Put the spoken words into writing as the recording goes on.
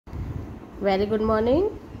Very good morning,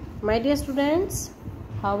 my dear students.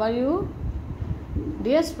 How are you?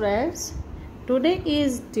 Dear friends, today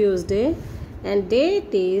is Tuesday and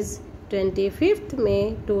date is 25th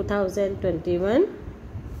May 2021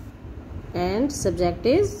 and subject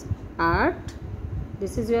is art.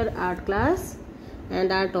 This is your art class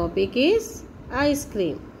and our topic is ice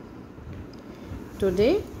cream.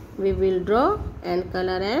 Today we will draw and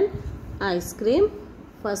color an ice cream.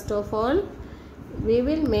 First of all, we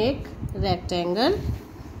will make rectangle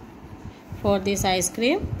for this ice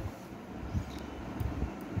cream.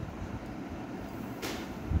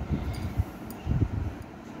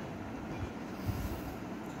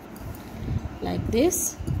 Like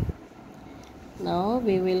this. Now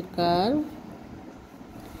we will curve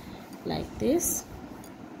like this.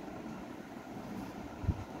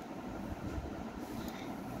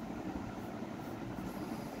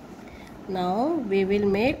 Now we will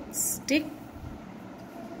make stick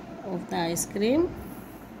of the ice cream.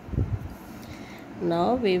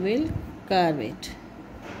 Now we will curve it.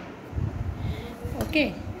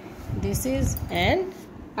 Okay, this is an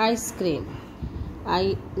ice cream.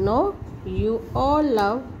 I know you all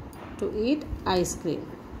love to eat ice cream.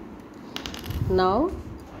 Now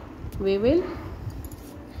we will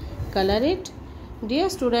color it. Dear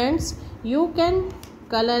students, you can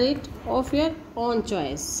color it of your own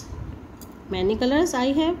choice. Many colors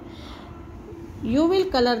I have. You will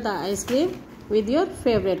color the ice cream with your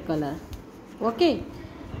favorite color. Okay.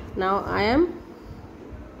 Now I am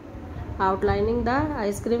outlining the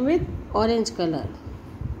ice cream with orange color.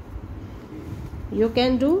 You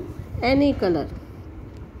can do any color.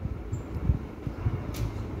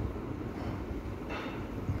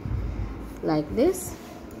 Like this.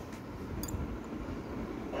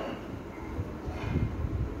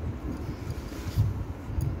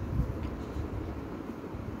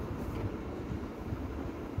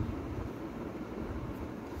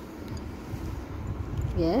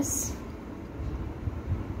 Yes.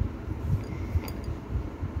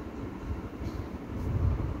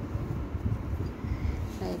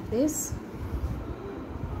 Like this.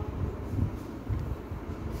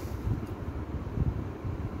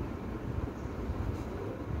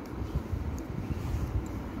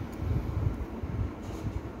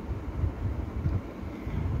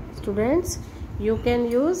 Students, you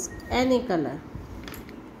can use any color.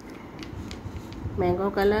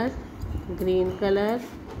 Mango color, green color,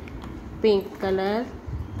 pink color,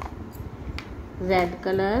 red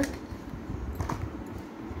color,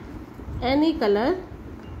 any color.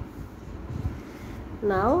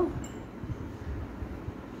 Now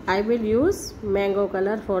I will use mango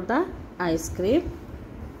color for the ice cream.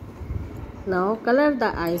 Now color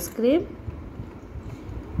the ice cream.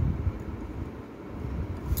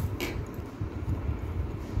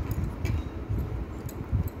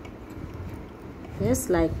 Yes,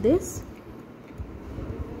 like this.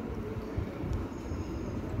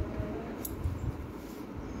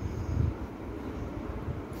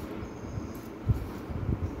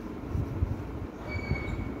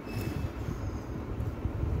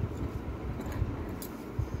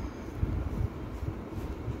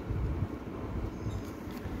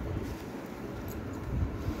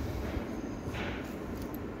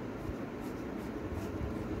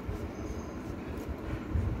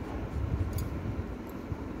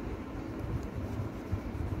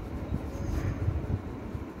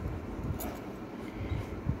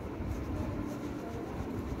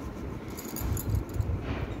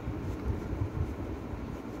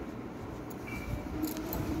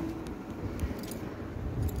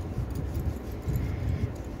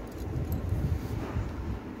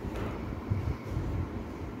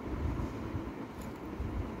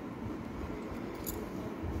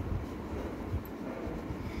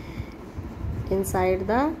 Inside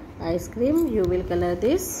the ice cream you will color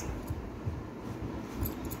this.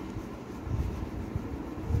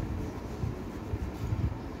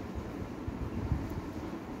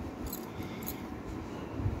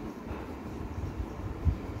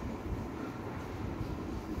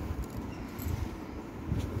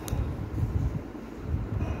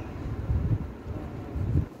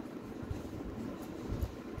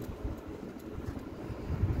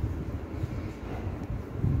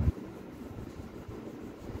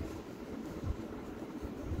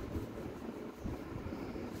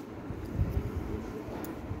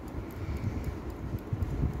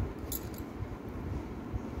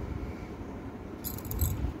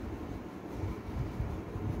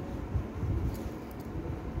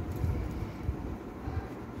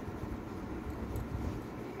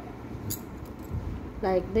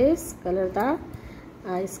 Like this, color the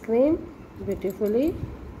ice cream beautifully.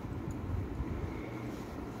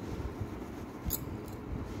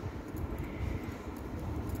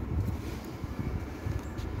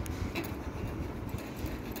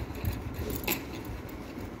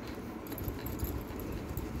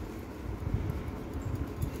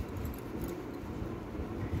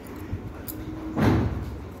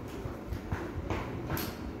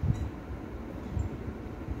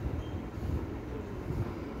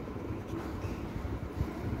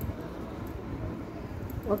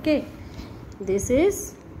 Okay, this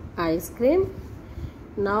is ice cream.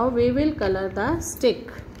 Now we will color the stick.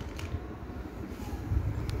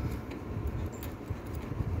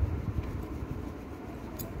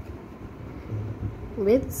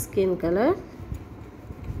 With skin color.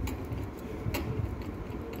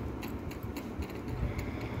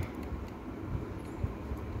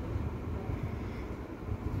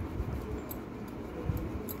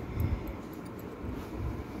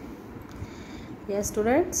 Yes,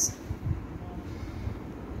 students,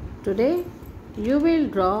 today you will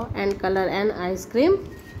draw and color an ice cream.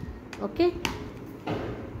 Okay,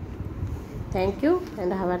 thank you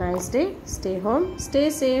and have a nice day. Stay home, stay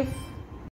safe.